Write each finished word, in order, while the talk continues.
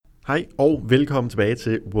Hej og velkommen tilbage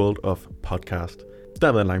til World of Podcast. Der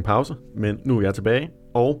har været en lang pause, men nu er jeg tilbage,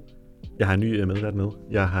 og jeg har en ny medvært med.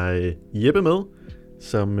 Jeg har Jeppe med,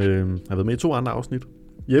 som har været med i 2 andre afsnit.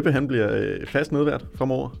 Jeppe, han bliver fast medvært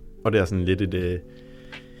fremover, og det er sådan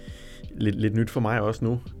lidt nyt for mig også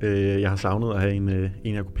nu. Jeg har savnet at have en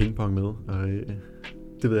jeg kunne pingpong med, og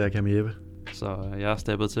det ved jeg kan med Jeppe. Så jeg er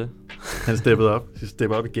steppet til. Han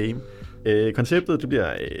stepper op i game. Konceptet det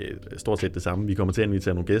bliver stort set det samme. Vi kommer til at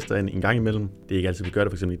invitere nogle gæster ind en gang imellem. Det er ikke altid, vi gør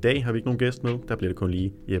det. For eksempel i dag har vi ikke nogen gæst med. Der bliver det kun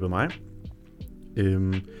lige Jeppe og mig.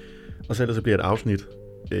 Og så bliver et afsnit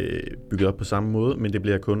bygget op på samme måde, men det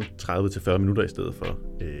bliver kun 30-40 minutter i stedet for.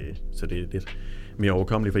 Så det er lidt mere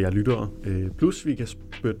overkommeligt for jer lyttere. Plus vi kan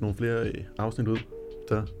spytte nogle flere afsnit ud.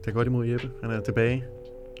 Der er godt imod Jeppe. Han er tilbage.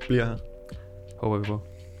 Bliver her. Håber vi på.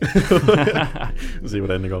 Vi se,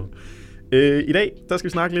 hvordan det går. I dag, der skal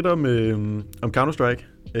vi snakke lidt om Counter-Strike.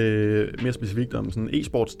 Mere specifikt om sådan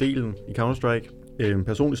e-sports-delen i Counter-Strike.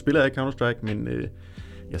 Personligt spiller jeg ikke Counter-Strike, men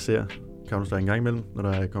jeg ser Counter-Strike en gang imellem, når der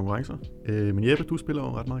er konkurrencer. Men Jeppe, du spiller jo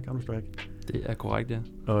ret meget Counter-Strike. Det er korrekt, ja.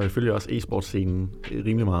 Og jeg følger også e-sports-scenen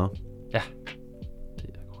rimelig meget. Ja, det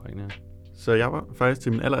er korrekt, ja. Så jeg var faktisk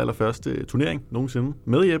til min allerførste turnering nogensinde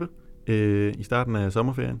med Jeppe i starten af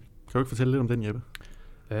sommerferien. Kan du ikke fortælle lidt om den, Jeppe?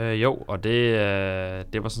 Jo, og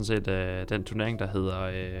det var sådan set den turnering, der hedder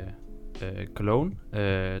Cologne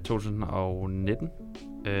 2019.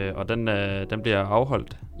 Og den bliver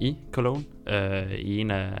afholdt i Cologne, i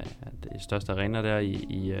en af de største arenaer der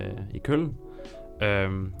i Køln.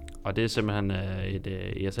 Og det er simpelthen et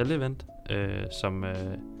ESL-event,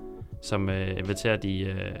 som inviterer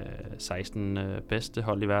de 16 bedste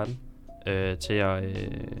hold i verden til at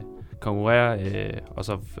konkurrere og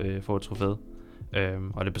så få et trofæ.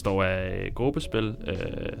 Og det består af gruppespil,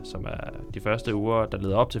 som er de første uger, der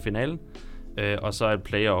leder op til finalen, og så et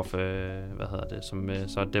playoff,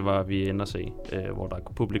 så det var vi inde at se, hvor der er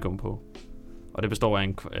publikum på. Og det består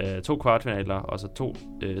af 2 kvartfinaler, og så 2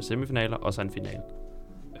 semifinaler, og så en final.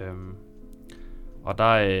 Og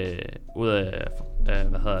der ud af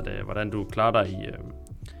hvordan du klarer dig i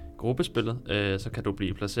gruppespillet, så kan du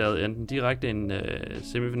blive placeret enten direkte i en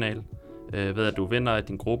semifinal, ved at du vinder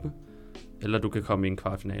din gruppe, eller du kan komme i en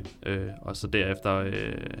kvartfinal, og så derefter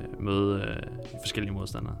møde de forskellige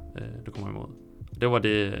modstandere, du kommer imod.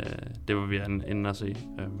 Det var vi inde at se.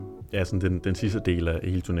 Ja, sådan den sidste del af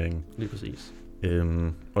hele turneringen. Lige præcis. Og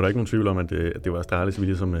der er ikke nogen tvivl om, at det var Astralis, vi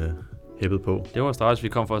ligesom hæppede på. Det var Astralis, vi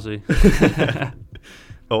kom for at se.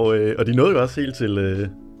 og de nåede jo også helt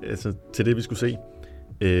til det, vi skulle se.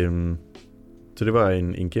 Så det var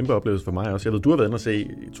en kæmpe oplevelse for mig også. Jeg ved, du har været inde og se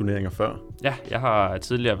turneringer før. Ja, jeg har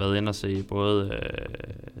tidligere været inde og se både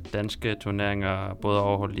danske turneringer, både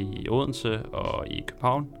afholdt i Odense og i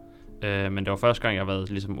København. Men det var første gang, jeg har været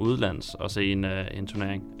ligesom udlands og se en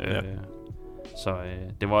turnering. Ja. Så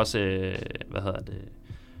det var også,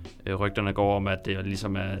 rygterne går om, at det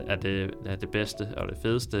ligesom er det bedste og det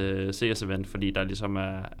fedeste CS-event, fordi der ligesom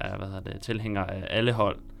er tilhængere af alle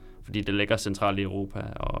hold, fordi det ligger centralt i Europa,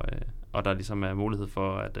 og der ligesom er mulighed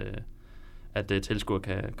for, at tilskuere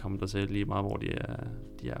kan komme der til lige meget, hvor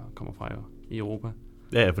de kommer fra i Europa.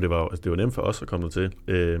 Ja, for det var nemt for os at komme der til.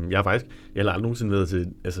 Jeg har aldrig nogensinde været til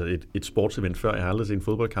et sportsevent før. Jeg har aldrig set en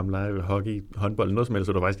fodboldkamp live, hockey, håndbold eller noget som helst,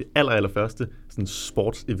 så det var faktisk det allerførste sådan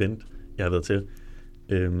sportsevent, jeg har været til.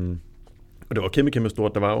 Og det var kæmpe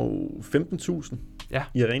stort. Der var jo 15.000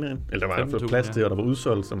 i arenaen. Eller der var i hvert fald plads til, og der var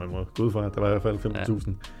udsolgt, så man må gå ud fra, at der var i hvert fald 15.000.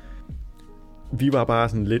 Ja. Vi var bare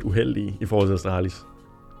sådan lidt uheldige i forhold til Astralis.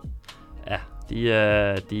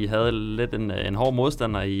 Ja, de havde lidt en hård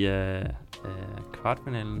modstander i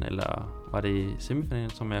kvartfinalen, eller var det i semifinalen,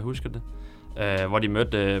 som jeg husker det, hvor de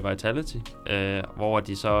mødte Vitality, hvor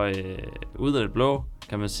de så ud af det blå,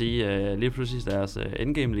 kan man sige, lige pludselig deres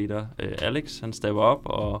endgame leader, Alex, han stepper op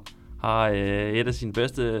og har et af sine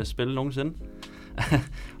bedste spil nogensinde.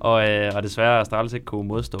 og desværre Astralis ikke kunne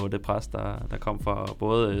modstå det pres, der kom fra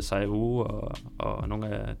både Sayu og nogle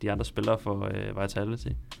af de andre spillere for Vitality.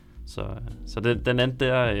 Så den endte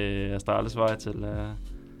der Astralis vej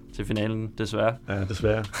til finalen, desværre. Ja,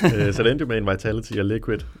 desværre. Så det endte jo med en Vitality og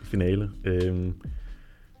Liquid finale.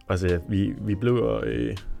 Vi blev jo...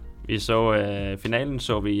 Vi så finalen,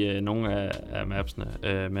 så vi nogle af mapsene,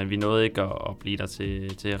 men vi nåede ikke at blive der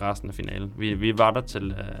til resten af finalen. Vi var der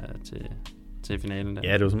til finalen der.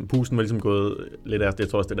 Ja, det var sådan, pusten var ligesom gået lidt af. Jeg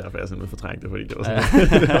tror også, det er derfor, jeg simpelthen fortrængte, fordi det var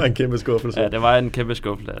sådan, det var en kæmpe skuffelse. Ja, det var en kæmpe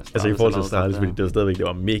skuffelse. Altså i forhold til Astralis, fordi det var stadigvæk, det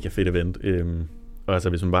var en mega fedt event. Og altså,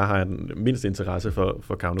 hvis man bare har den mindste interesse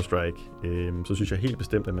for Counter-Strike, så synes jeg helt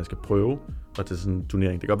bestemt, at man skal prøve at til sådan en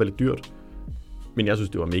turnering. Det kan godt være lidt dyrt, Men jeg synes,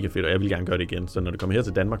 det var mega fedt, og jeg vil gerne gøre det igen. Så når det kommer her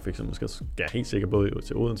til Danmark, for eksempel, skal jeg helt sikkert både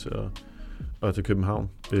til Odense og til København.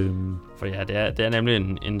 For ja, det er nemlig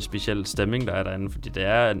en speciel stemning, der er derinde, fordi det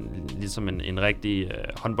er ligesom en rigtig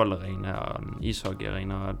håndboldarena og en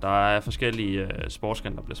ishockeyarena, og der er forskellige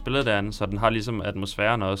sportsgrene, der bliver spillet derinde, så den har ligesom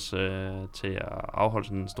atmosfæren også til at afholde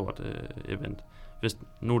sådan en stort event. Hvis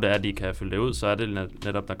nu det er, at de kan fylde det ud, så er det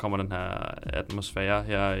netop, der kommer den her atmosfære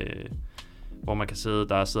her, hvor man kan sidde,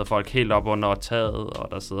 der sidder folk helt op under taget, og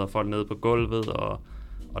der sidder folk nede på gulvet,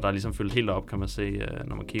 og der er ligesom fyldt helt op, kan man se,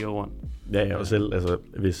 når man kigger rundt. Ja, og selv, altså,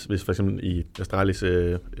 hvis for eksempel i Astralis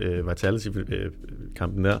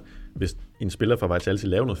Vitality-kampen der, hvis en spiller fra Vitality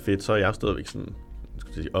laver noget fedt, så er jeg stadigvæk sådan,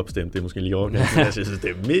 opstemt, det er måske lige overgang, men jeg synes, det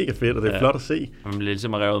er mega fedt, og det er flot at se. Man bliver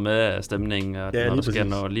ligesom revet med af stemningen, og når der sker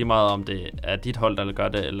noget, lige meget om det er dit hold, der gør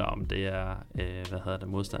det, eller om det er,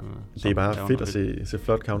 modstanderne. Det er bare fedt at se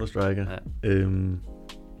flot Counter-Strike. Ja.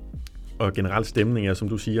 Og generelt stemning er, som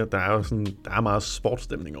du siger, der er meget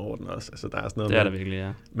sportsstemning over den også. Altså, der er sådan noget, det er der virkelig,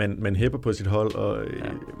 ja. Man hæpper på sit hold, og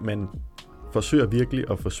man forsøger virkelig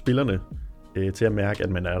at få spillerne til at mærke, at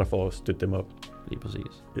man er der for at støtte dem op. Lige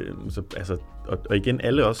præcis. Og igen,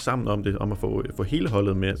 alle også sammen om det, om at få hele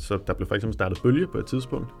holdet med, så der blev for eksempel startet bølge på et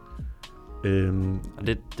tidspunkt. Og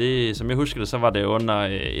det, som jeg husker det, så var det under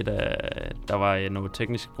der var noget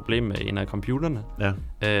teknisk problem med en af computerne.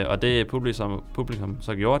 Ja. Og det publikum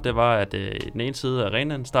så gjorde, det var, at i den ene side af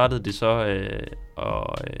arenaen startede de så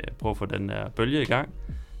at prøve at få den her bølge i gang.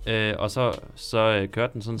 Og så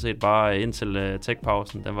kørte den sådan set bare indtil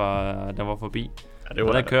tech-pausen, den var forbi. Ja,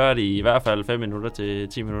 og der kørte i hvert fald 5 minutter til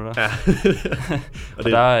 10 minutter. Ja. og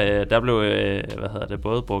der blev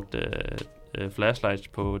både brugt flashlights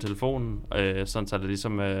på telefonen, sådan så det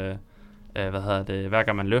ligesom hver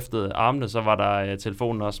gang man løftede armene, så var der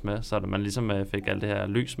telefonen også med, så man ligesom fik alt det her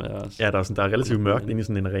lys med også. Ja, der er relativt mørkt inde i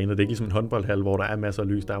sådan en arena. Det er ikke ligesom en håndboldhal, hvor der er masser af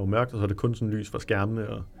lys. Der er jo mørkt, og så er det kun sådan lys fra skærmene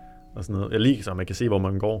og sådan noget. Lige så man kan se, hvor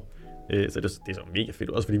man går. Så det er så mega fedt.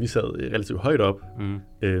 Også fordi vi sad relativt højt op,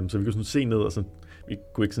 så vi kunne sådan se ned, og sådan, vi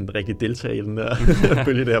kunne ikke sådan rigtig deltage i den der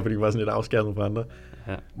bølge der, fordi vi var sådan lidt afskærmet fra andre.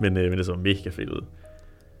 Ja. Men det så mega fedt ud.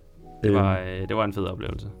 Det var en fed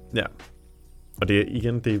oplevelse. Ja. Og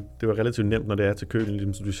det var relativt nemt, når det er til Kølen,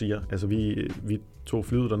 ligesom som du siger. Altså vi tog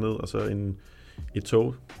flyet derned, og så et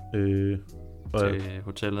tog. Til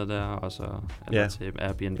hotellet der, og så til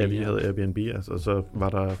Airbnb. Ja, vi havde Airbnb, altså, og så var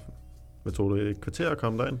der, hvad tog du, et kvarter at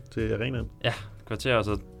komme derind til arenaen? Ja, et kvarter, og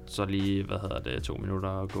så lige, 2 minutter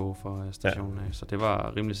at gå fra stationen af. Så det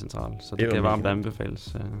var rimelig centralt, så det kan varmt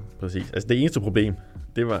anbefales. Præcis. Altså det eneste problem,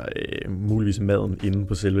 det var muligvis maden inde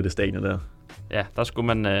på selve det stadion der. Ja, der skulle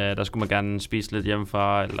man gerne spise lidt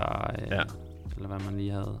hjemmefra, eller hvad man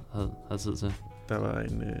lige havde tid til. Der var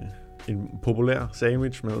en populær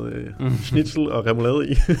sandwich med schnitzel og remoulade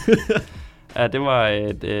i. Ja, det var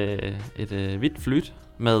et hvidt flyt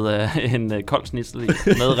med en kold schnitzel i,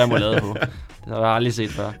 med remoulade på. Det har jeg aldrig set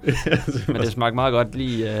før. Men det smagte meget godt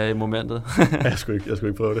lige i momentet. Jeg skulle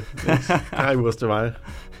ikke prøve det. Currywurst til mig.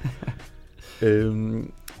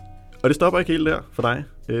 Og det stopper ikke helt der for dig.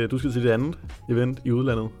 Du skal til det andet event i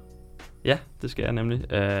udlandet. Ja, det skal jeg nemlig.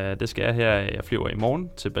 Det skal jeg her. Jeg flyver i morgen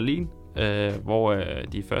til Berlin, hvor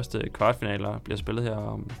de første kvartfinaler bliver spillet her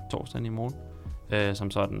om torsdagen i morgen,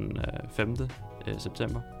 som så den 5.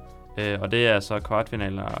 september. Og det er så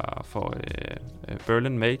kvartfinaler for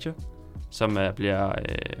Berlin Major, som bliver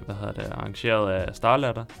arrangeret af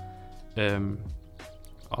Starladder.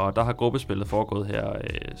 Og der har gruppespillet foregået her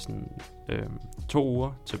 2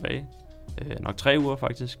 uger tilbage. Nok 3 uger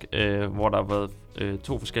faktisk, hvor der har været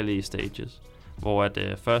 2 forskellige stages. Hvor at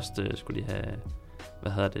først skulle de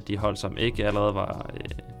have de hold, som ikke allerede var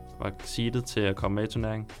seedet til at komme med i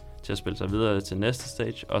turneringen, til at spille sig videre til næste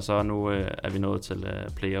stage. Og så nu er vi nået til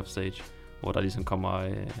playoff stage, hvor der ligesom kommer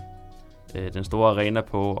den store arena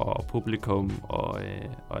på, og publikum, og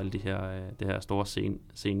alle det her store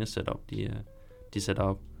scene-setup, de sætter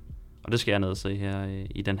op. Og det skal jeg ned og se her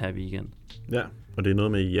i den her weekend. Ja, og det er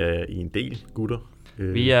noget med, I en del gutter?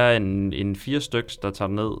 Vi er en 4 stykker, der tager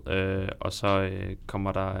ned, og så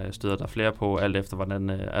støder der flere på, alt efter hvordan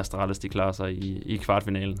Astralis de klarer sig i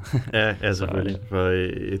kvartfinalen. Ja, selvfølgelig. For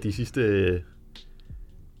de sidste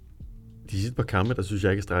par kampe, der synes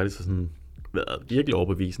jeg ikke, Astralis har sådan været virkelig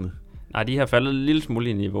overbevisende. Nej, de har faldet en lille smule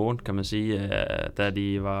i niveau, kan man sige, da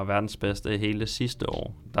de var verdens bedste hele sidste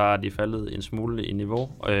år. Der er de faldet en smule i niveau,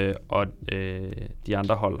 og de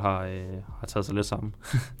andre hold har taget sig lidt sammen.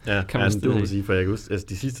 Ja, kan man det må man sige, for jeg kan huske, altså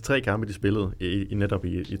de sidste 3 kampe, de spillede netop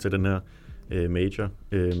til den her major,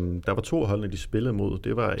 der var 2 holdene, de spillede mod.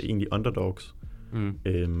 Det var egentlig underdogs,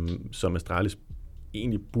 som Astralis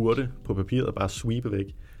egentlig burde på papiret bare sweepe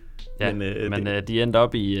væk. Ja, men de endte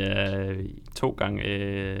op i 2 gange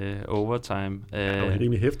overtime. Det var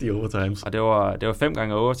rimelig hæftige overtimes. Og det var 5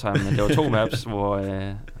 gange overtime, men det var 2 maps,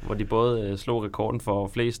 hvor de både slog rekorden for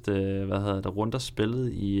flest runder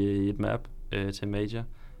spillet i et map til Major.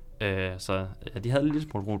 Så de havde lidt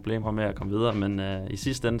små problemer med at komme videre, men i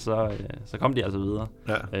sidste ende, så kom de altså videre.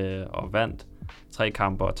 Ja. Og vandt 3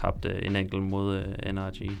 kampe og tabte en enkelt mod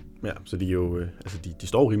NRG. Ja, så de er jo, de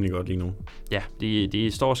står rimelig godt lige nu. Ja,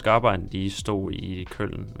 de står skarpere, end de stod i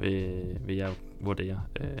Køln, vil jeg vurdere.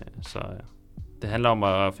 Så det handler om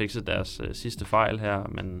at fikse deres sidste fejl her,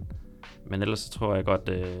 men ellers så tror jeg godt,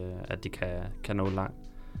 at de kan nå langt.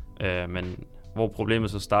 Men hvor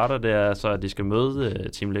problemet så starter, det er så, at de skal møde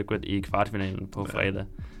Team Liquid i kvartfinalen på fredag.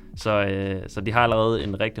 Så de har allerede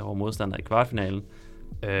en rigtig hård modstander i kvartfinalen.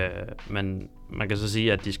 Men man kan så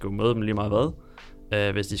sige, at de skal møde dem lige meget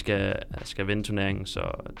hvad, hvis de skal vinde turneringen. Så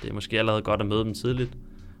det er måske allerede godt at møde dem tidligt,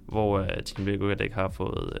 hvor Team Liquid ikke har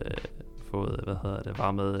fået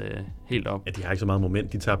varmet helt op. Ja, de har ikke så meget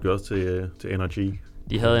moment. De tabte jo også til NRG.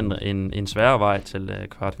 De havde en sværere vej til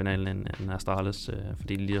kvartfinalen end Astralis,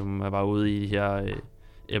 fordi de ligesom var ude i de her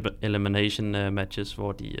elimination matches,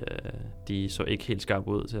 hvor de så ikke helt skarpe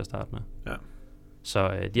ud til at starte med. Ja.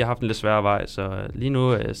 Så de har haft en lidt sværere vej, så lige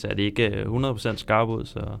nu ser de ikke 100% skarpe ud,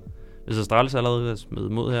 så hvis Astralis allerede er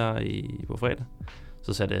smidt mod her på fredag,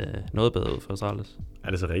 så ser det noget bedre ud for Astralis.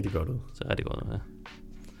 Ja, det ser rigtig godt ud. Det ser rigtig godt ud,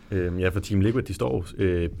 ja. Ja, for Team Liquid, de står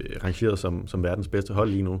rangeret som verdens bedste hold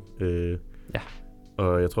lige nu. Ja.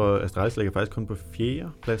 Og jeg tror, Astralis ligger faktisk kun på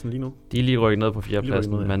 4. pladsen lige nu. De er lige rykket ned på 4.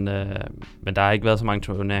 pladsen, ja. Men der har ikke været så mange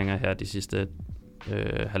turneringer her de sidste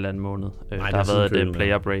halvanden måned. Der har været et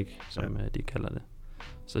player break, som de kalder det.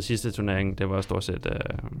 Så sidste turnering, det var stort set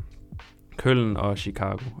Køln og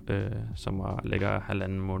Chicago, som ligger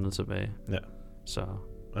halvanden måned tilbage. Ja. Så.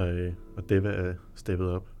 Og Deva er steppet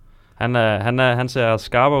op. Han ser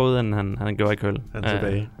skarpere ud, end han gjorde i Køln. Han er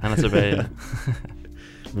tilbage. Han er tilbage, ja.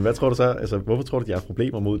 Men hvad tror du så, hvorfor tror du, de har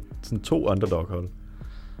problemer mod sådan 2 underdog-hold?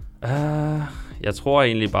 Jeg tror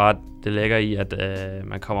egentlig bare, at det ligger i, at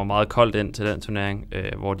man kommer meget koldt ind til den turnering,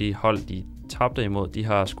 hvor de hold, de tabte imod, de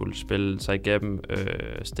har skulle spille sig igennem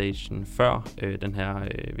stagen før den her,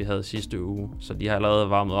 vi havde sidste uge. Så de har allerede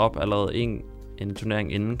varmet op, allerede en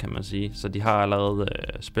turnering inden, kan man sige. Så de har allerede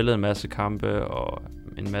spillet en masse kampe og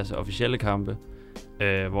en masse officielle kampe,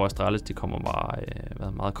 hvor Astralis, de kommer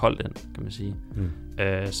meget koldt ind, kan man sige.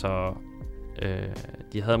 Så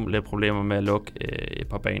de havde lidt problemer med at lukke et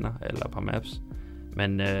par baner eller et par maps.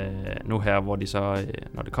 Men nu her, hvor de så,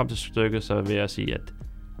 når det kom til stykket, så vil jeg sige,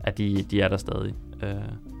 at de er der stadig.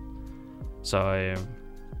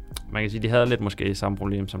 Man kan sige, de havde lidt måske samme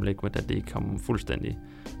problem som Liquid, at det ikke kom fuldstændig.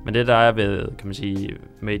 Men det der er ved, kan man sige,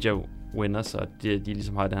 major winners, og de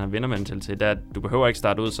ligesom har den her vindermentalitet, det er, at du behøver ikke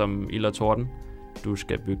starte ud som ild og torden. Du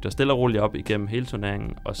skal bygge dig stille og roligt op igennem hele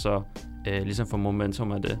turneringen, og så ligesom få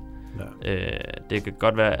momentum af det. Ja. Det kan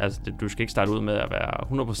godt være, altså du skal ikke starte ud med at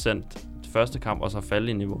være 100% første kamp, og så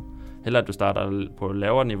falde i niveau. Hellere at du starter på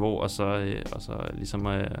lavere niveau, og så ligesom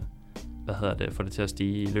få det til at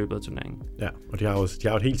stige i løbet af turneringen. Ja, og de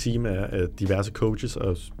har et helt team af diverse coaches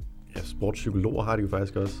og sportspsykologer har de jo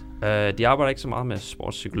faktisk også. De arbejder ikke så meget med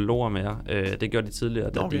sportspsykologer mere. Det gjorde de tidligere,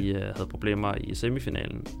 da de havde problemer i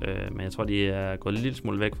semifinalen. Men jeg tror, de er gået en lille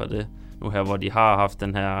smule væk fra det nu her, hvor de har haft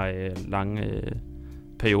den her lange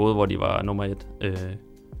periode, hvor de var nummer 1.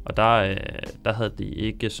 Og der havde de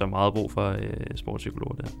ikke så meget brug for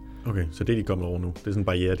sportspsykologer der. Okay, så det er de kommet over nu. Det er sådan en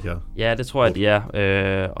barriere, de har. Ja, det tror jeg, de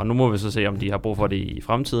er. Og nu må vi så se, om de har brug for det i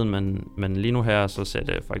fremtiden, men lige nu her, så ser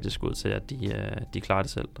det faktisk ud til, at de klarer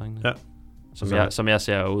det selv, drengene. Ja. Som jeg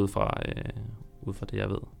ser ud fra det, jeg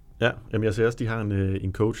ved. Ja, jamen jeg ser også, at de har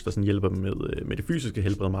en coach, der sådan hjælper dem med det fysiske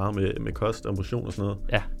helbred meget, med kost og motion og sådan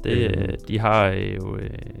noget. Ja, de har jo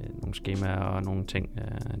nogle skemaer og nogle ting,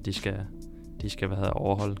 de skal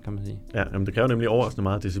overholde, kan man sige. Ja, jamen det kræver nemlig overraskende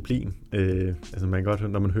meget disciplin. Altså man kan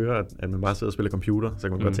godt, når man hører, at man bare sidder og spiller computer, så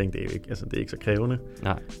kan man godt tænke, det er ikke så krævende.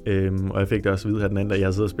 Nej. Og jeg fik det også at vide her den anden dag, jeg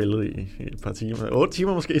har siddet og spillet i et par timer. 8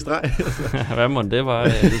 timer måske i streg. Hvad må det var,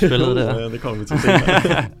 du spillede der? Ja, det kommer vi til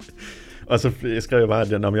senere. Og så skrev jeg bare,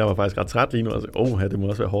 at jeg var faktisk ret træt lige nu, og så, det må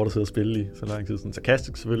også være hårdt at sidde og spille i så lang tid. Sådan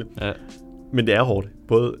sarkastisk selvfølgelig. Ja. Men det er hårdt.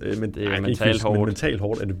 Både det er mentalt hårdt. Men mentalt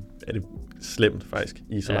hårdt er det slemt faktisk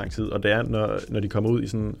i så lang tid. Og det er, når de kommer ud i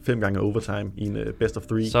sådan 5 gange overtime i en best of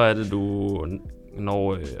 3. Så er det, du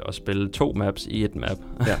når at spille 2 maps i et map.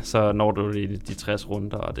 Ja. Så når du de 60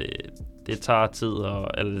 runder, og det tager tid,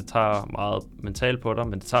 eller det tager meget mentalt på dig,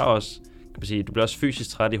 men det tager også, kan man sige, du bliver også fysisk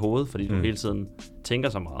træt i hovedet, fordi du hele tiden tænker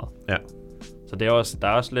så meget. Ja. Så det er der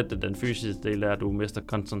er også lidt den fysiske del af, at du mister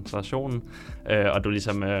koncentrationen, og du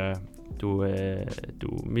ligesom du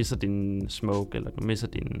misser din smoke, eller du misser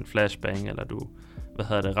din flashbang, eller du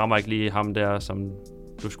rammer ikke lige ham der, som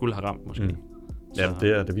du skulle have ramt måske.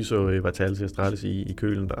 Ja, da vi så Vitality Astralis i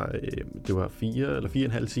Kølen, det var 4 eller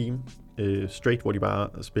 4,5 time straight, hvor de bare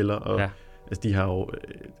spiller, og altså, de er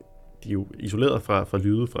jo isoleret fra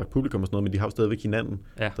lyde, fra publikum og sådan noget, men de har jo stadigvæk hinanden,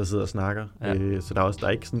 der sidder og snakker. Så der er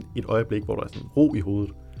ikke sådan et øjeblik, hvor der er sådan ro i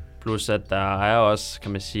hovedet. Plus at der er også,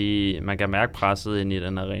 kan man sige, man kan mærke presset ind i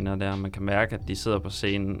den arena der. Man kan mærke, at de sidder på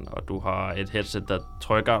scenen, og du har et headset, der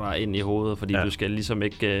trykker dig ind i hovedet, fordi du skal ligesom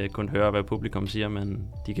ikke kun høre, hvad publikum siger, men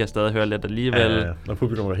de kan stadig høre lidt alligevel. Ja, når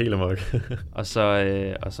publikum er helt amok. og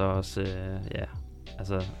så også,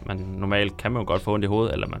 altså normalt kan man jo godt få ondt i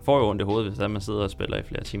hovedet, eller man får jo ondt i hovedet, hvis man sidder og spiller i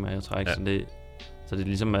flere timer i træk. Så det er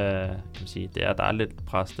ligesom, kan man sige, der er lidt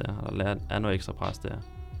pres der, og der er noget ekstra pres der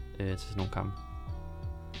til sådan nogle kampe.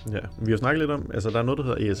 Ja, vi har snakket lidt om, altså der er noget, der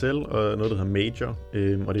hedder ESL, og noget, der hedder Major,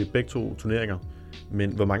 og det er begge to turneringer.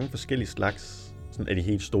 Men hvor mange forskellige slags sådan af de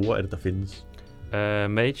helt store er det, der findes?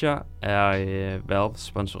 Major er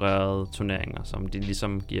Valve-sponsorerede turneringer, som de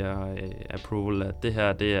ligesom giver approval af. Det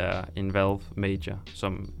her, det er en Valve Major,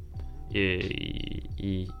 som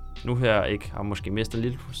nu her ikke har måske mistet en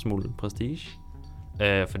lille smule prestige,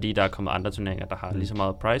 fordi der er kommet andre turneringer, der har lige så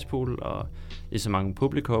meget prize pool, og lige så mange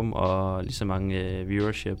publikum, og lige så mange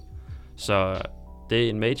viewership. Så det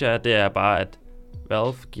en major er, det er bare, at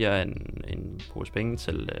Valve giver en pose penge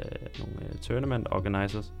til nogle tournament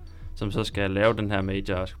organizers, som så skal lave den her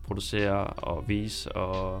major, og skal producere og vise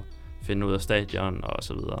og finde ud af stadion og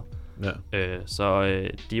så videre. Så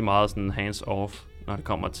de er meget sådan hands-off, når det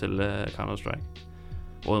kommer til Counter-Strike.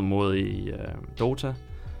 Mod i Dota,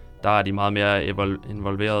 der er de meget mere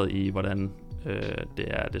involveret i, hvordan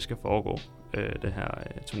det skal foregå, det her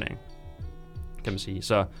turnering, kan man sige.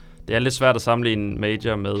 Så det er lidt svært at sammenligne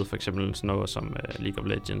major med for eksempel sådan noget som League of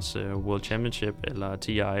Legends World Championship eller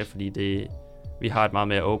TI, fordi vi har et meget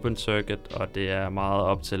mere open circuit, og det er meget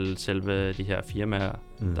op til selve de her firmaer,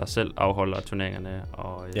 der selv afholder turneringerne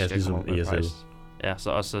og skal ligesom komme med ESL. prize. Ja,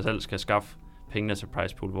 så også selv skal skaffe pengene til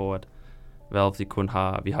prize pool, hvor at Valve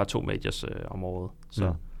vi har 2 majors om året,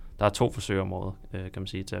 så der er 2 forsøg om året, kan man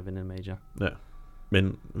sige, til at vinde en major. Ja,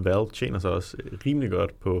 men Valve tjener sig også rimelig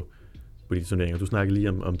godt på de turneringer. Du snakkede lige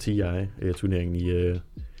om TI-turneringen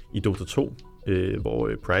i Dota 2,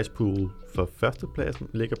 hvor prize pool for førstepladsen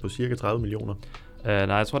ligger på cirka 30 millioner.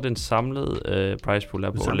 Nej, jeg tror, det er en samlet prize pool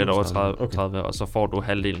er på lidt over 30, og så får du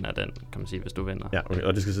halvdelen af den, kan man sige, hvis du vinder. Ja, okay.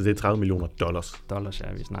 Og det er 30 millioner dollars. Dollars,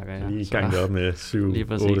 ja, vi snakker, ja. Lige gang det op med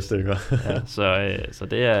 7-8 stykker. Ja, så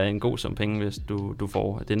det er en god sum penge, hvis du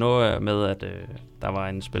får. Det er noget med, at der var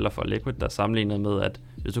en spiller for Liquid, der sammenlignede med, at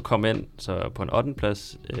hvis du kom ind så på en 8.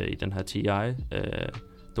 plads i den her TI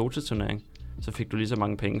Dota-turnering, så fik du lige så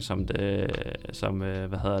mange penge,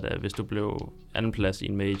 hvis du blev 2. plads i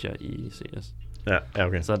en major i CS. Ja,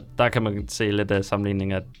 okay. Så der kan man se lidt af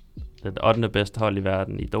sammenligning, at det 8. bedste hold i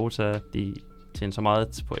verden i Dota, de tjener så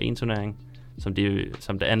meget på en turnering, som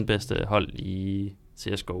det andet bedste hold i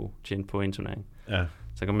CSGO tjener på en turnering. Ja.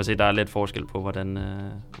 Så kan man se, at der er lidt forskel på, hvordan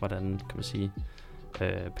kan man sige,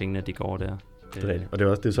 pengene de går der. Det er rigtigt. Og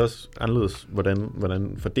det er så også anderledes,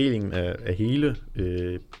 hvordan fordelingen af hele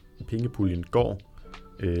pengepuljen går.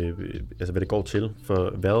 Altså hvad det går til.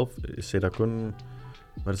 For Valve sætter kun,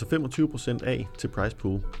 var det så 25% af til prize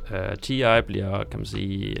pool? TI bliver, kan man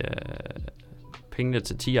sige, pengene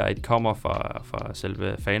til TI, de kommer fra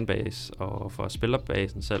selve fanbase og fra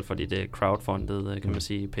spillerbasen selv, fordi det er crowdfundet, kan man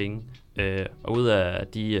sige, penge. Og ud af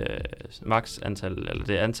de max antal, eller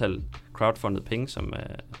det antal crowdfundet penge,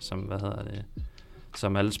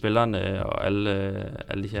 som alle spillerne og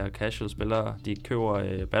alle de her casual spillere, de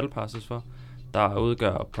køber battle passes for, der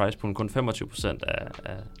udgør prize poolen kun 25%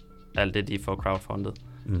 af alt det, de får crowdfundet.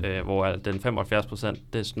 Hvor den 75%,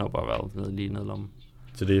 det snupper Valve lige ned i lommen.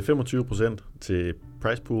 Så det er 25% til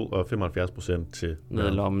prize pool og 75% til ned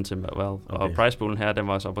i lommen til Valve. Okay. Og prize poolen her, den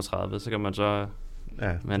var så på 30, så kan man så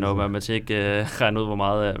med noget matematik regne ud, hvor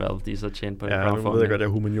meget Valve de så tjener på det. Ja, nu ved jeg godt, at jeg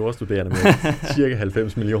er humaniora-studerende med cirka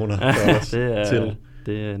 90 millioner dollars til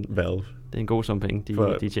Valve. Det er en god sum penge,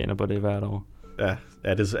 de tjener på det hvert år. Ja,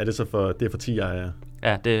 er det så for, det er for 10 ejere?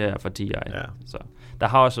 Ja, det er for 10 ejere. Ja. Så der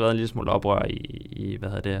har også været en lille smule oprør i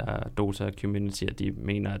det her Dota community, at de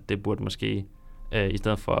mener, at det burde måske, i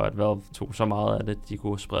stedet for at Valve tog så meget af det, de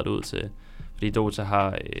kunne sprede det ud til. Fordi Dota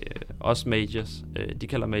har også majors, de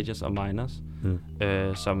kalder majors og minors,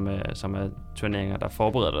 som er turneringer, der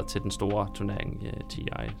forbereder dig til den store turnering TI,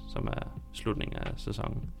 som er slutningen af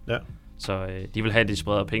sæsonen. Ja. Så de vil have, at de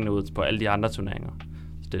spreder pengene ud på alle de andre turneringer.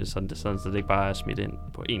 det er sådan, så det ikke bare er smidt ind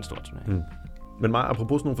på én stor turnering. Men meget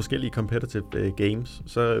apropos sådan nogle forskellige competitive games,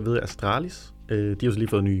 så ved jeg Astralis, de har jo så lige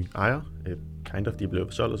fået nye ejere. De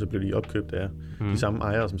blev solgt, og så blev de opkøbt af de samme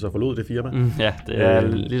ejere, som så forlod det firma. Ja, det er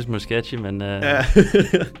lidt smule sketchy, men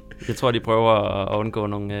jeg tror, de prøver at undgå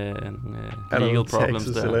nogle legal problems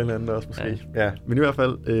der. Eller en eller anden også måske. Ja. Men i hvert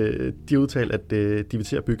fald, de har udtalt, at de vil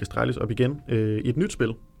til at bygge Astralis op igen i et nyt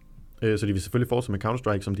spil. Så de vil selvfølgelig fortsætte med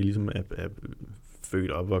Counter-Strike, som de ligesom er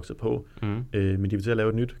født og opvokset på. Men de vil til at lave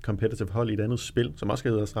et nyt competitive hold i et andet spil, som også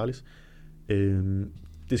skal hedde Astralis.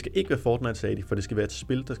 Det skal ikke være Fortnite, sagde de, for det skal være et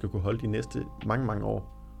spil, der skal kunne holde de næste mange, mange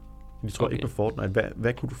år. De tror ikke på Fortnite.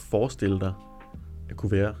 Hvad kunne du forestille dig at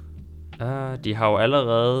kunne være? De har jo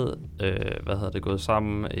allerede gået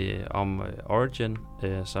sammen om Origin,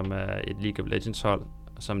 som er et League of Legends hold,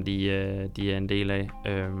 som de er en del af.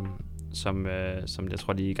 Som jeg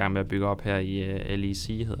tror, de er i gang med at bygge op her i LEC,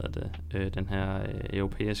 hedder det. Den her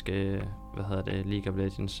europæiske, League of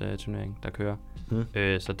Legends turnering, der kører.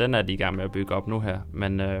 Så den er de i gang med at bygge op nu her.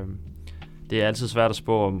 Men det er altid svært at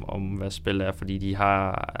spå om hvad spil er, fordi de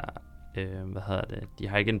har, de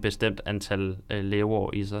har ikke en bestemt antal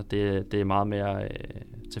leveår i sig. Det er meget mere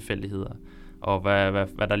tilfældigheder. Og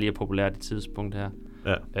hvad der lige er populært i tidspunkt her.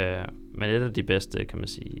 Ja. Men et af de bedste, kan man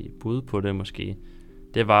sige, bud på det måske,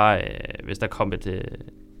 det var, hvis der kom et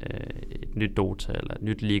nyt Dota, eller et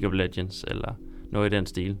nyt League of Legends, eller noget i den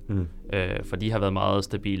stil. For de har været meget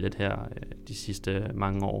stabile her de sidste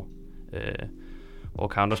mange år.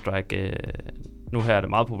 Hvor Counter-Strike, nu her er det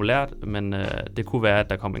meget populært, men det kunne være, at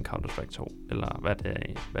der kom en Counter-Strike 2, eller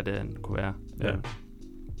hvad det kunne være. Ja.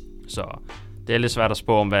 Så det er lidt svært at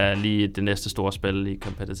spå om, hvad lige det næste store spil i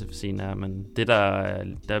competitive scene er, men det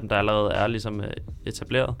der allerede er ligesom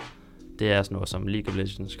etableret, det er sådan noget som League of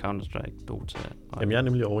Legends, Counter-Strike, Dota. Jamen jeg er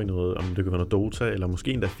nemlig over i noget, om det kan være noget Dota, eller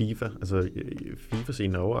måske endda FIFA. Altså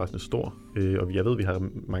FIFA-scenen er overraskende stor, og jeg ved, vi har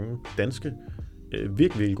mange danske,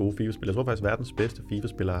 virkelig gode FIFA-spillere. Jeg tror faktisk, verdens bedste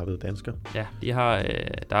FIFA-spillere har været danskere. Ja,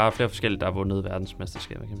 der er flere forskellige, der har vundet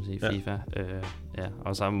verdensmesterskaber, kan man sige, FIFA.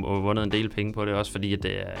 Og så har vundet en del penge på det, også fordi at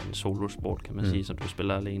det er en solo-sport, kan man sige, som du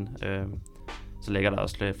spiller alene. Så lægger der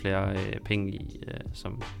også flere penge i,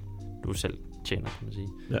 som du selv tjener, kan man sige.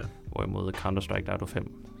 Ja. Hvorimod Counter-Strike, der er du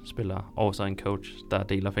 5 spillere, og så en coach, der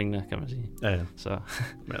deler pengene, kan man sige. Ja. Så.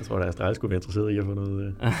 Men jeg tror, at Astralis skulle være interesseret i at få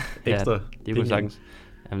noget ekstra. Ja, det kunne sagtens.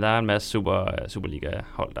 Jamen, der er en masse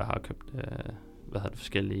Superliga-hold, der har købt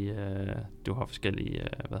forskellige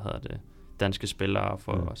danske spillere,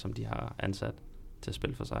 som de har ansat til at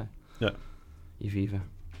spille for sig i FIFA.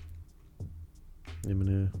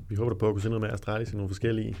 Jamen, vi håber på at kunne se noget med Astralis i nogle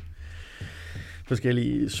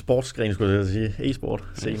forskellige sportsgrene, skulle jeg sige, e-sport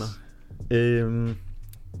senere.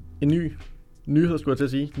 En ny nyhed, skulle jeg til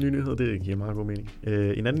at sige. Ny nyhed, det giver meget god mening.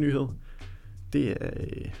 En anden nyhed, det er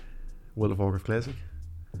World of Warcraft Classic.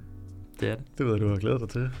 Det er det. Det ved jeg, du har glædet dig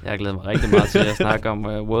til. Jeg har glædet mig rigtig meget til at snakke om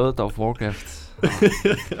World of Warcraft.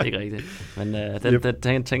 Ikke rigtigt. Men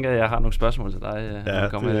den tænker jeg har nogle spørgsmål til dig.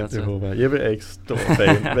 Det håber jeg. Jeppe er ikke stor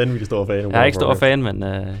fan. Vanvittig stor fan. Jeg er ikke stor fan, men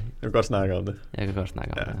jeg kan godt snakke om det. Jeg kan godt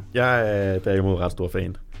snakke om det. Jeg er derimod ret stor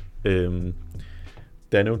fan.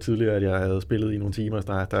 Da jeg nævnte tidligere, at jeg havde spillet i nogle timer,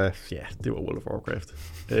 det var World of Warcraft.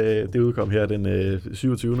 Det udkom her den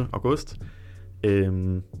 27. august.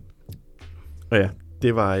 Og ja,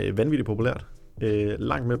 det var vanvittigt populært.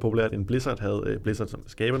 Langt mere populært end Blizzard som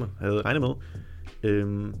skaberne havde regnet med.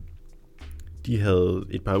 De havde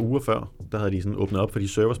et par uger før, der havde de sådan åbnet op for de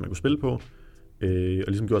servers, man kunne spille på, og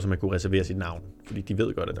ligesom gjort, så man kunne reservere sit navn. Fordi de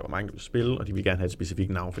ved godt, at der var mange, der ville spille, og de vil gerne have et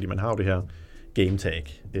specifikt navn, fordi man har jo det her game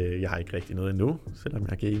tag. Jeg har ikke rigtig noget endnu, selvom jeg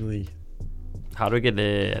har gamet i. Har du ikke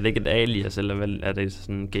er det ikke et alias, eller er det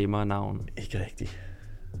sådan en gamer-navn? Ikke rigtigt.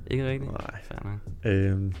 Ikke rigtigt?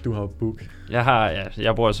 Nej. Du har Book.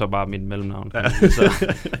 Jeg bruger så bare mit mellemnavn. Ja.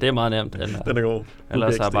 Så det er meget nemt. Den er god.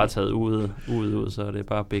 Ellers har jeg bare taget ud, så det er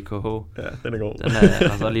bare BKH. Ja, den er god.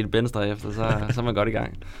 Og så lige et bindestreg efter, så er man godt i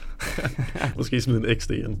gang. Måske smide en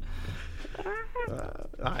XD ind.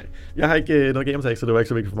 Nej, jeg har ikke noget gamertag, så det var ikke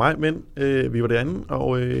så vigtigt for mig, men vi var derinde,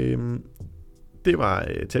 og det var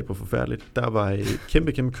tæt på forfærdeligt. Der var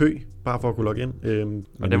kæmpe kø, bare for at kunne logge ind.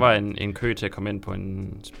 Og det var en kø til at komme ind på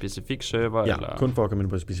en specifik server? Ja, eller? Kun for at komme ind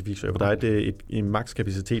på en specifik server. Der er en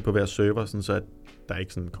makskapacitet på hver server, sådan så at der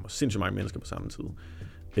ikke sådan kommer sindssygt mange mennesker på samme tid.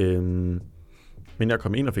 Men jeg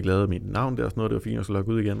kom ind og fik lavet mit navn der og sådan noget, det var fint, og så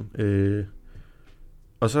logge ud igen.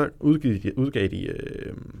 Og så udgav de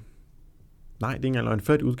nej, det er ikke engang løgn.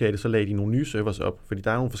 Før de udgav det, så lagde de nogle nye servers op, fordi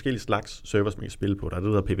der er nogle forskellige slags servers, man kan spille på. Der er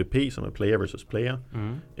det, der hedder PvP, som er player versus player,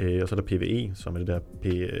 og så er der PvE, som er det der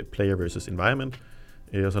player versus environment.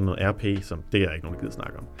 Og så noget RP, som det er ikke nogen, der gider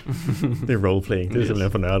snakke om. Det er roleplaying, det er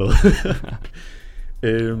simpelthen for nørdet.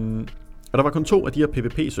 Og der var kun 2 af de her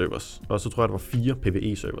PvP-servers, og så tror jeg, der var 4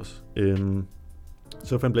 PvE-servers.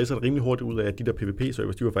 Så fandt Blizzard rimelig hurtigt ud af, at de der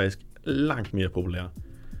PvP-servers, de var faktisk langt mere populære.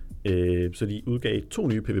 Så de udgav 2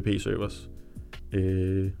 nye PvP-servers.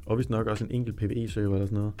 Og vist nok også en enkelt PvE-server eller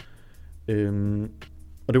sådan noget.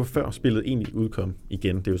 Og det var før spillet egentlig udkom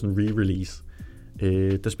igen. Det er jo sådan en re-release.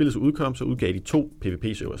 Da spillet så udkom, så udgav de 2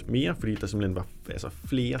 PvP-servers mere, fordi der simpelthen var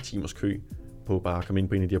flere timers kø på bare at komme ind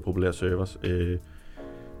på en af de her populære servers.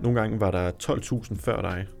 Nogle gange var der 12.000 før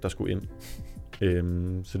dig, der skulle ind.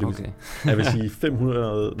 Så det vil, jeg vil sige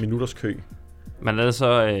 500 minutters kø. Men er det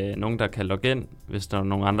så nogen, der kan logge ind, hvis der er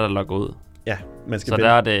nogen andre, der logger ud? Ja, man skal så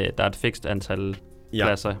der er et fikst antal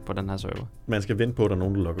pladser på den her server? Man skal vente på, at der er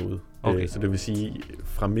nogen, der logger ud. Okay. Så det vil sige,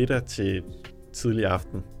 fra middag til tidlig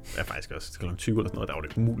aften, faktisk også kl. 20 eller sådan noget, der var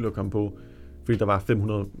det umuligt at komme på, fordi der var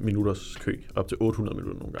 500 minutters kø, op til 800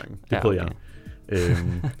 minutter nogle gange. Det prøvede jeg.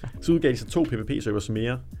 Så udgav de så 2 PvP-servers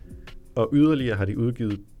mere, og yderligere har de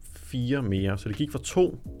udgivet 4 mere, så det gik fra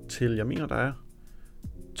 2 til, jeg mener, der er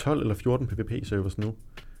 12 eller 14 PvP-servers nu.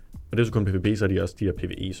 Og det er så kun PvP, så er de også de her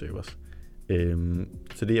PvE-servers.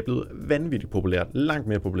 Så det er blevet vanvittigt populært, langt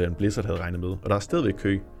mere populært, end Blizzard havde regnet med. Og der er stadigvæk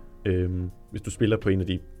kø, hvis du spiller på en af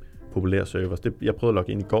de populære servers. Jeg prøvede at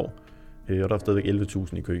logge ind i går, og der er stadigvæk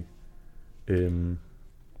 11.000 i kø.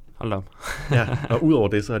 Hold op. Ja, og udover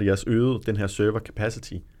det, så har de også øget den her server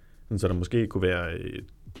capacity, så der måske kunne være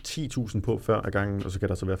 10.000 på før af gangen, og så kan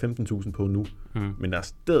der så være 15.000 på nu. Men der er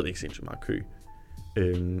stadigvæk sindssygt meget kø.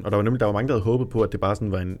 Og der var mange, der havde håbet på, at det bare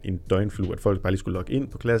sådan var en døgnflue, at folk bare lige skulle logge ind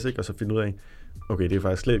på Classic, og så finde ud af, okay, det er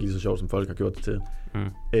faktisk slet ikke lige så sjovt, som folk har gjort det til.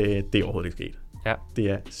 Det er overhovedet ikke sket. Ja. Det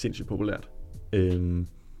er sindssygt populært.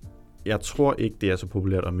 Jeg tror ikke, det er så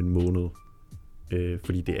populært om en måned,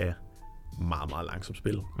 fordi det er meget, meget langsomt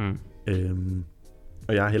spil.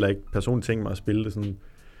 Og jeg har heller ikke personligt tænkt mig at spille det sådan,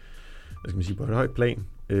 hvad skal man sige, på et højt plan,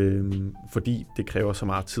 fordi det kræver så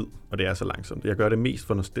meget tid, og det er så langsomt. Jeg gør det mest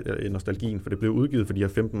for nostalgien, for det blev udgivet for de her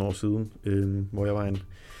 15 år siden, hvor jeg var en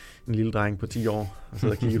lille dreng på 10 år, og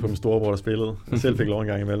så kiggede på min storebror, der spillede, og selv fik lov en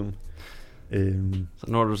gang imellem. Så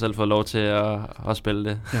nu har du selv fået lov til at spille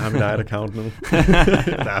det? Jeg har mit eget account nu.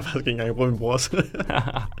 Der er faktisk ikke engang, jeg bruger min brors.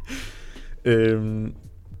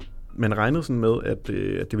 Man regnede sådan med, at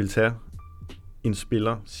det ville tage en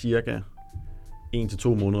spiller cirka 1-2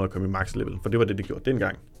 måneder at komme i max level, for det var det gjorde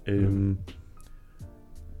dengang.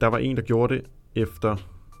 Der var en, der gjorde det efter,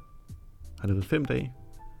 har det været 5 dage?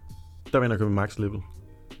 Der var en, der kom i max level.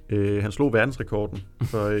 Han slog verdensrekorden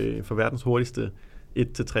for verdens hurtigste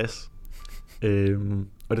 1-60.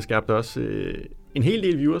 Og det skabte også en hel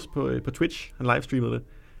del viewers på Twitch. Han livestreamede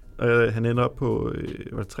det. Han endte op på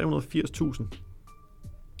 380.000,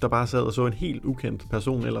 der bare sad og så en helt ukendt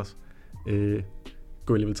person ellers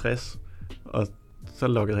gå i level 60. Og så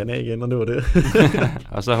loggede han af igen, og det var det.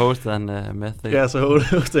 Og så hostede han Meth. Ja, så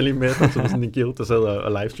hostede han lige Meth, som sådan en guild, der sad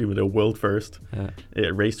og livestreamede det World First.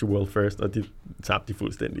 Race to World First, og de tabte de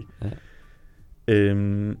fuldstændig. Ja.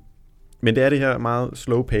 Men det er det her meget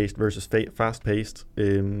slow-paced versus fast-paced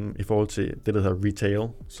i forhold til det, der hedder Retail,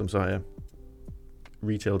 som så er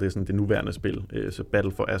Retail, det er sådan det nuværende spil, så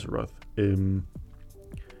Battle for Azeroth,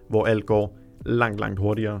 hvor alt går langt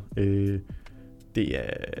hurtigere. Det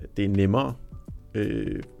er nemmere,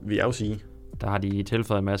 vil jeg jo sige. Der har de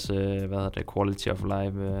tilføjet en masse, quality of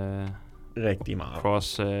life, rigtig meget.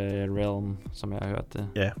 Cross realm, som jeg har hørt det.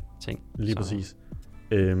 Ja, ting. Lige præcis.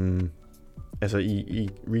 Altså i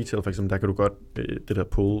Retail for eksempel, der kan du godt det der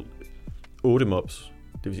pull 8 mobs,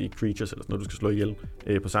 det vil sige creatures eller sådan noget, du skal slå ihjel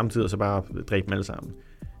på samme tid, og så bare dræbe dem alle sammen.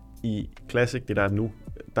 I Classic, det der er nu,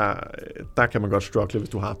 der kan man godt struggle, hvis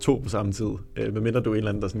du har 2 på samme tid, medmindre du er en eller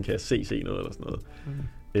anden, der sådan kan se noget eller sådan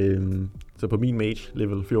noget. Så på min mage,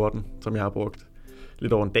 level 14, som jeg har brugt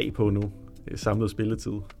lidt over en dag på nu, samlet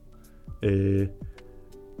spilletid,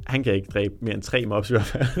 han kan ikke dræbe mere end 3 mobs i hvert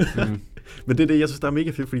fald. Men det er det, jeg synes, der er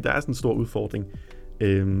mega fedt, fordi der er sådan en stor udfordring.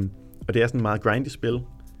 Og det er sådan en meget grindy spil,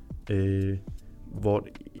 hvor,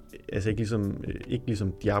 altså ikke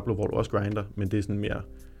ligesom Diablo, hvor du også grinder, men det er sådan mere,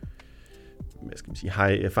 hvad skal man sige,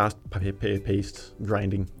 fast-paced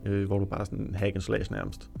grinding, hvor du bare sådan hack and slash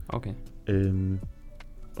nærmest. Okay.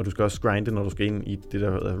 Og du skal også grinde, når du skal ind i det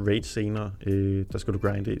der hedder raid senere. Der skal du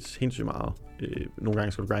grinde sindssygt meget. Nogle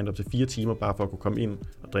gange skal du grinde op til 4 timer, bare for at kunne komme ind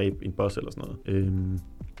og dræbe en boss eller sådan noget.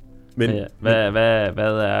 Men hvad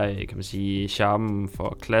er, kan man sige, charmen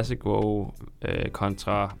for Classic WoW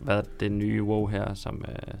kontra hvad det nye WoW her, som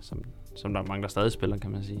der er mange, der stadig spiller,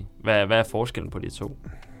 kan man sige. Hvad er forskellen på de to?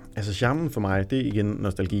 Altså charmen for mig, det er igen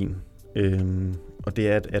nostalgien. Og det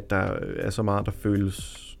er, at der er så meget, der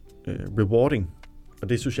føles rewarding. Og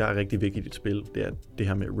det synes jeg er rigtig vigtigt i et spil. Det er det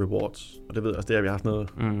her med rewards. Og det ved jeg også, det er, vi har haft noget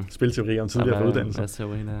spilteori om tidligere for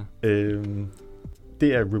uddannelser.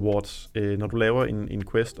 Det er rewards. Når du laver en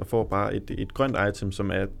quest og får bare et grønt item,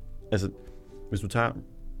 som er... Altså, hvis du tager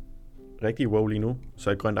rigtig WoW lige nu, så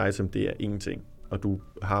er et grønt item, det er ingenting. Og du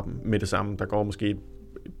har dem med det samme. Der går måske et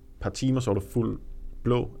par timer, så er du fuld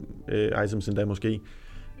blå items endda måske.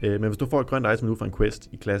 Men hvis du får et grønt item nu fra en quest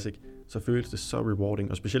i Classic, så føles det så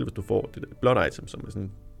rewarding. Og specielt hvis du får det blåt item, som er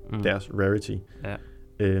sådan deres rarity.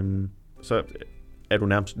 Ja. Så er du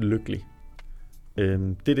nærmest lykkelig.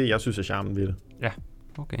 Det er det, jeg synes er charmen ved det. Ja,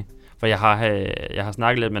 okay. For jeg har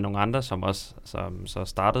snakket lidt med nogle andre, som så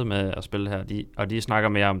startede med at spille her, og de snakker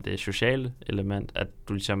mere om det sociale element, at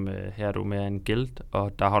du ligesom, her er du mere en guild,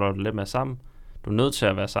 og der holder du lidt mere sammen. Du er nødt til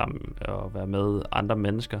at være sammen og være med andre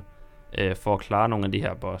mennesker, for at klare nogle af de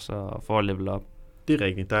her bosser og for at level op. Det er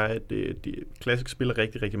rigtigt. Der er Classic spiller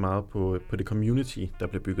rigtig, rigtig meget på det community, der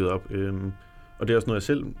bliver bygget op. Og det er også noget, jeg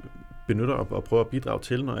selv benytter og prøver at bidrage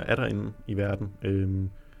til, når jeg er derinde i verden.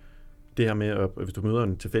 Det her med, at hvis du møder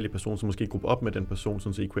en tilfældig person, så måske gruppe op med den person,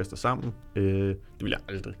 så I quester sammen. Det vil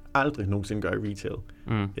jeg aldrig nogensinde gøre i retail.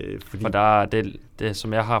 Fordi... For der det,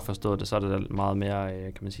 som jeg har forstået det, så er det meget mere,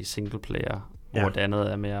 kan man sige, single player, hvor det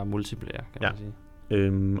andet er mere multiplayer, kan man sige.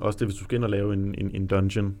 Også det, hvis du skal ind og lave en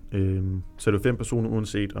dungeon, så er det 5 personer,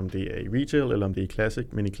 uanset om det er i retail eller om det er i Classic.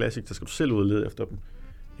 Men i Classic, der skal du selv ud og lede efter dem.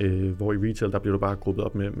 Hvor i retail, der bliver du bare gruppet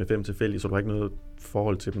op med 5 tilfældige, så du har ikke noget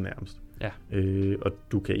forhold til dem nærmest. Ja. Og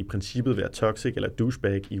du kan i princippet være toxic eller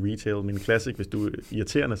douchebag i retail, men i Classic, hvis du er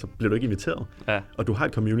irriterende, så bliver du ikke inviteret. Ja. Og du har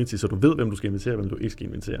et community, så du ved, hvem du skal invitere, og hvem du ikke skal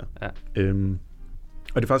invitere. Ja.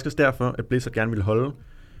 Og det er faktisk også derfor, at Blizzard gerne vil holde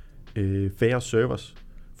færre servers,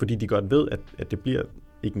 fordi de godt ved, at det bliver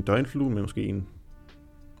ikke en døgnflue, men måske en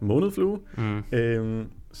månedflue.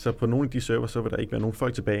 Så på nogle af de server, så vil der ikke være nogen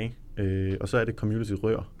folk tilbage, og så er det community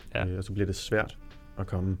rør, og så bliver det svært at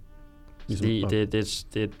komme. Ligesom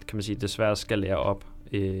det kan man sige, det svært skal lære op.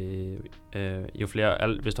 Jo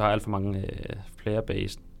flere, hvis du har alt for mange player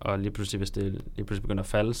base, og lige pludselig, hvis det lige pludselig begynder at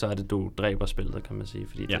falde, så er det, du dræber spillet, kan man sige,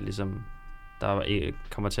 fordi det er ligesom, der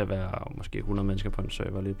kommer til at være måske 100 mennesker på en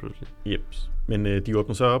server lige pludselig. Yep. Men de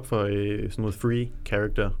åbner så op for sådan noget free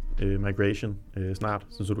character migration snart,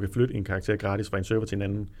 så du kan flytte en karakter gratis fra en server til en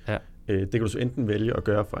anden. Ja. Det kan du så enten vælge at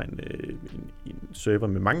gøre fra en server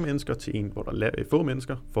med mange mennesker til en, hvor der er få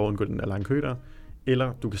mennesker, for at undgå den der lange kø der.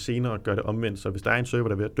 Eller du kan senere gøre det omvendt, så hvis der er en server,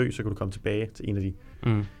 der er ved at dø, så kan du komme tilbage til en af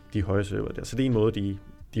de høje server der. Så det er en måde, de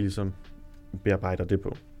ligesom bearbejder det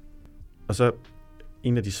på. Og så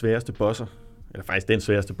en af de sværeste bosser, eller faktisk den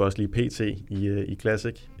sværeste boss lige pt. i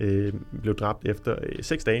Classic, blev dræbt efter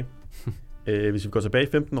 6 dage. Hvis vi går tilbage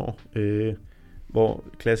 15 år, hvor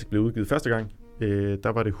Classic blev udgivet første gang, der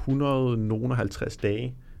var det 150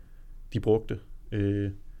 dage, de brugte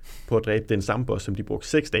på at dræbe den samme boss, som de brugte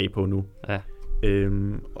 6 dage på nu. Ja.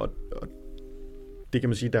 Og det kan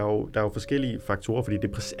man sige, der er jo forskellige faktorer, fordi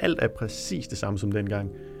alt er præcis det samme som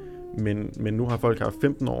dengang. Men nu har folk haft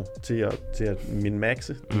 15 år til at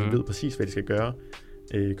min-maxe. De ved præcis, hvad de skal gøre.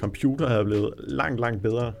 Computer er blevet langt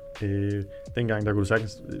bedre. Dengang der kunne du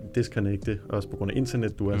sagtens disconnecte, også på grund af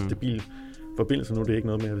internet. Du er en stabil forbindelse. Nu er det ikke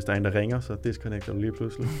noget med, hvis der er en, der ringer, så disconnecter du lige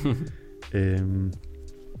pludselig.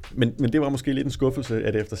 Men det var måske lidt en skuffelse,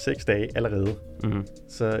 at efter 6 dage allerede,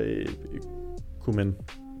 så kunne man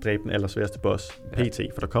dræbe den allersværeste boss pt.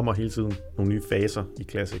 For der kommer hele tiden nogle nye faser i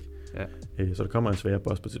Classic. Ja. Så der kommer en svær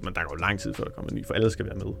boss på tid, men der går lang tid, før der kommer en ny, for alle skal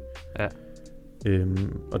være med. Ja.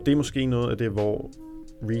 Og det er måske noget af det, hvor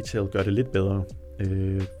retail gør det lidt bedre.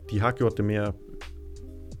 De har gjort det mere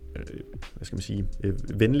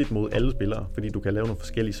venligt mod alle spillere, fordi du kan lave nogle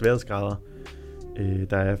forskellige sværhedsgrader.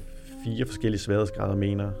 Der er 4 forskellige sværhedsgrader,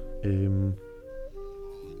 mener.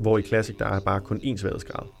 Hvor i Classic, der er bare kun én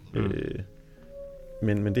sværhedsgrad.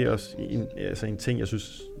 Men det er også en ting, jeg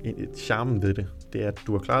synes, charmen ved det, det er, at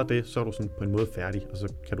du har klaret det, så er du sådan på en måde færdig, og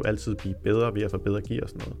så kan du altid blive bedre ved at få bedre gear og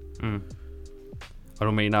sådan noget. Og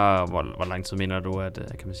du mener, hvor lang tid mener du,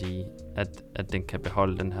 at kan man sige, at den kan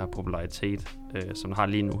beholde den her popularitet, som den har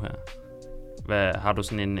lige nu her? Har du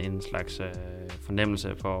sådan en slags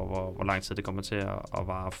fornemmelse for, hvor lang tid det kommer til at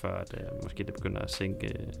vare, før at, måske det begynder at sænke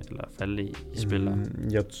eller falde i spillere?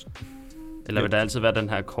 Eller vil der altid være den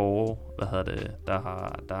her core,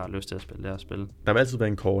 der har lyst til at spille det her spil? Der vil altid være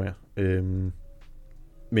en core, ja.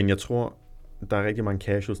 Men jeg tror, der er rigtig mange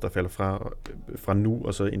casuals, der falder fra nu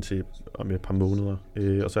og så indtil om et par måneder.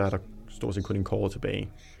 Og så er der stort set kun en core tilbage.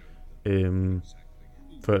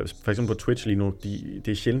 For eksempel på Twitch lige nu, det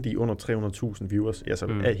er sjældent, de er under 300.000 viewers, altså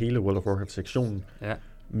af hele World of Warcraft-sektionen. Ja.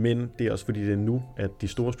 Men det er også fordi, det er nu, at de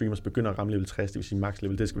store streamers begynder at ramme level 60, det vil sige max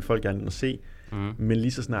level. Det skal folk gerne ind og se. Men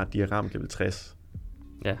lige så snart de har ramt level 60,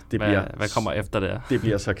 ja, hvad kommer efter det? Det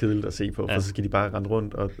bliver så kedeligt at se på, for så skal de bare rende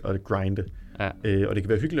rundt og grinde. Ja. Og det kan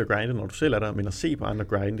være hyggeligt at grinde, når du selv er der, men at se på andre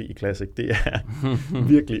grinde i Classic, det er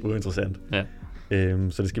virkelig uinteressant. Ja.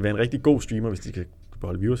 Så det skal være en rigtig god streamer, hvis de skal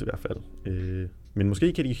beholde viewers i hvert fald. Men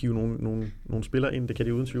måske kan de hive nogle spillere ind, det kan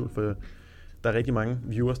de uden tvivl, for der er rigtig mange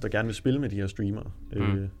viewers, der gerne vil spille med de her streamere.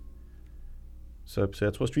 Så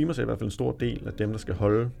jeg tror, streamers er i hvert fald en stor del af dem, der skal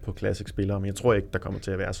holde på Classic-spillere, men jeg tror ikke, der kommer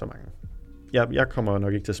til at være så mange. Jeg kommer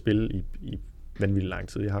nok ikke til at spille i vanvittig lang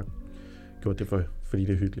tid. Jeg har gjort det, fordi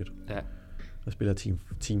det er hyggeligt. Ja. Jeg spiller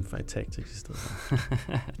Teamfight Tactics i stedet.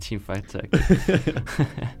 Teamfight Tactics.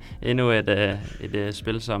 Endnu et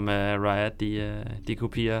spil, som Riot de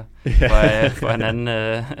kopierer for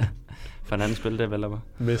en anden spildeveloper.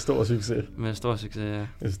 Med stor succes. Med stor succes, ja. Jeg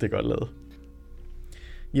synes, det er godt lavet.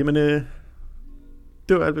 Jamen, det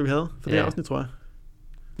var alt, hvad vi havde for det her afsnit, tror jeg.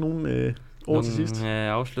 Nogle ord til sidst?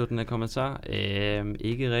 Afsluttende kommentar.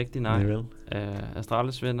 Ikke rigtig, nej.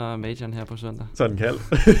 Astralis vinder majoren her på søndag. Så er den kald.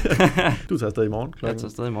 Du tager afsted i morgen klokken? Jeg tager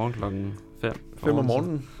afsted i morgen klokken 5. 5 om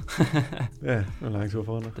morgenen? Ja, det er en lang tur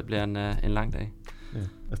foran dig. Det bliver en lang dag. Ja.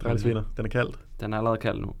 Astralis vinder. Den er kaldt. Den er allerede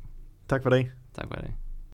kaldt nu. Tak for det. Tak for det.